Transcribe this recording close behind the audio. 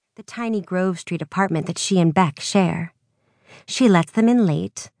the tiny Grove Street apartment that she and Beck share. She lets them in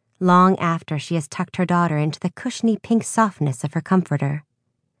late, long after she has tucked her daughter into the cushiony pink softness of her comforter.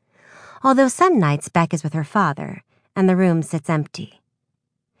 Although some nights Beck is with her father, and the room sits empty.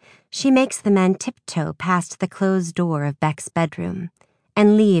 She makes the men tiptoe past the closed door of Beck's bedroom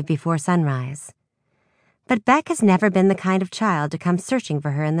and leave before sunrise. But Beck has never been the kind of child to come searching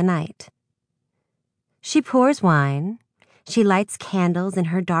for her in the night. She pours wine. She lights candles in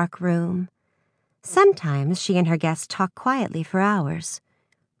her dark room. Sometimes she and her guests talk quietly for hours.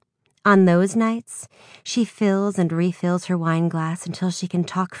 On those nights, she fills and refills her wine glass until she can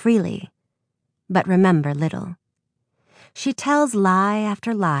talk freely, but remember little. She tells lie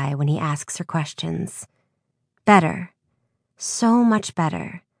after lie when he asks her questions. Better, so much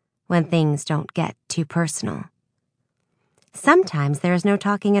better, when things don't get too personal. Sometimes there is no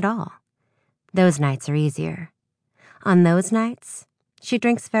talking at all. Those nights are easier. On those nights, she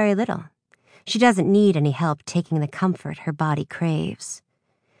drinks very little. She doesn't need any help taking the comfort her body craves.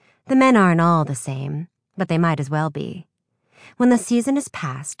 The men aren't all the same, but they might as well be. When the season is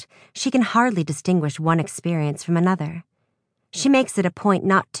past, she can hardly distinguish one experience from another. She makes it a point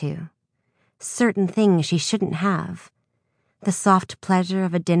not to. Certain things she shouldn't have. The soft pleasure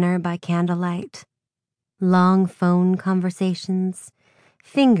of a dinner by candlelight. Long phone conversations,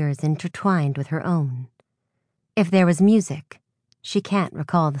 fingers intertwined with her own. If there was music, she can't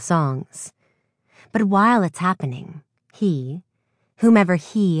recall the songs. But while it's happening, he, whomever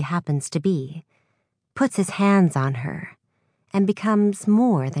he happens to be, puts his hands on her and becomes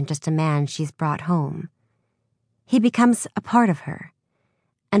more than just a man she's brought home. He becomes a part of her,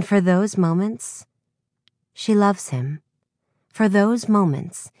 and for those moments, she loves him. For those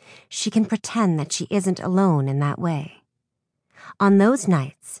moments, she can pretend that she isn't alone in that way. On those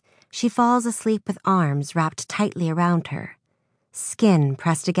nights, she falls asleep with arms wrapped tightly around her, skin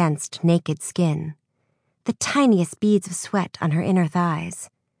pressed against naked skin, the tiniest beads of sweat on her inner thighs.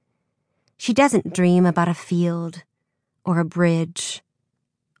 She doesn't dream about a field, or a bridge,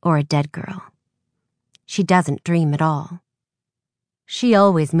 or a dead girl. She doesn't dream at all. She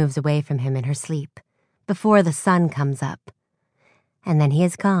always moves away from him in her sleep, before the sun comes up. And then he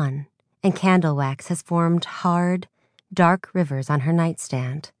is gone, and candle wax has formed hard, dark rivers on her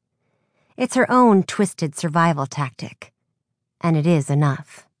nightstand. It's her own twisted survival tactic, and it is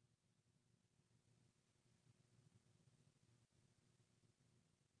enough.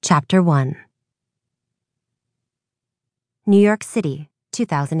 Chapter 1. New York City,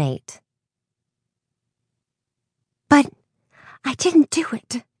 2008. But I didn't do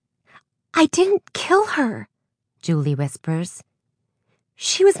it. I didn't kill her, Julie whispers.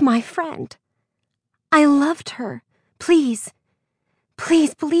 She was my friend. I loved her. Please,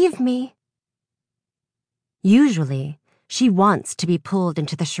 please believe me. Usually, she wants to be pulled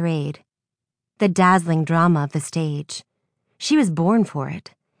into the charade, the dazzling drama of the stage. She was born for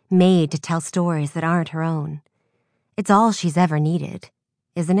it, made to tell stories that aren't her own. It's all she's ever needed,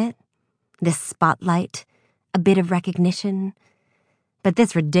 isn't it? This spotlight, a bit of recognition. But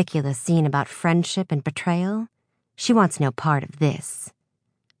this ridiculous scene about friendship and betrayal, she wants no part of this.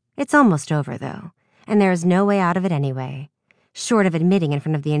 It's almost over, though, and there is no way out of it anyway, short of admitting in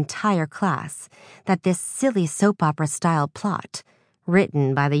front of the entire class that this silly soap opera-style plot,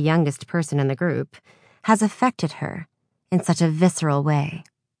 written by the youngest person in the group, has affected her in such a visceral way.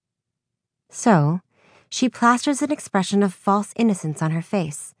 So, she plasters an expression of false innocence on her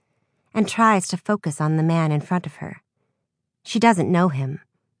face and tries to focus on the man in front of her. She doesn't know him,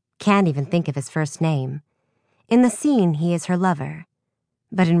 can't even think of his first name. In the scene, he is her lover,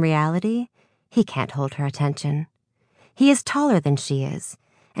 but in reality, he can't hold her attention. He is taller than she is,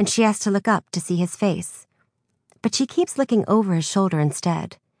 and she has to look up to see his face. But she keeps looking over his shoulder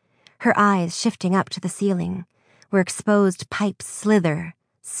instead, her eyes shifting up to the ceiling, where exposed pipes slither,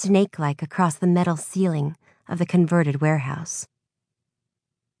 snake-like across the metal ceiling of the converted warehouse.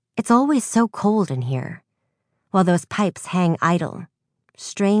 It's always so cold in here, while those pipes hang idle,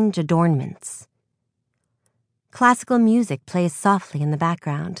 strange adornments. Classical music plays softly in the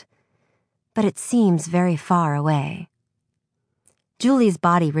background, but it seems very far away. Julie's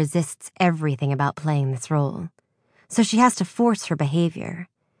body resists everything about playing this role, so she has to force her behavior.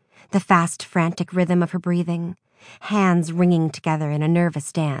 The fast, frantic rhythm of her breathing, hands ringing together in a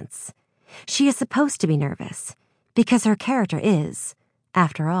nervous dance. She is supposed to be nervous, because her character is,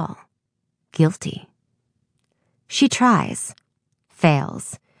 after all, guilty. She tries,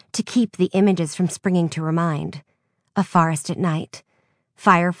 fails, to keep the images from springing to her mind. A forest at night,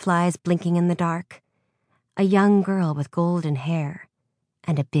 fireflies blinking in the dark, a young girl with golden hair,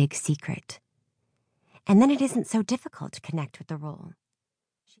 and a big secret. And then it isn't so difficult to connect with the role.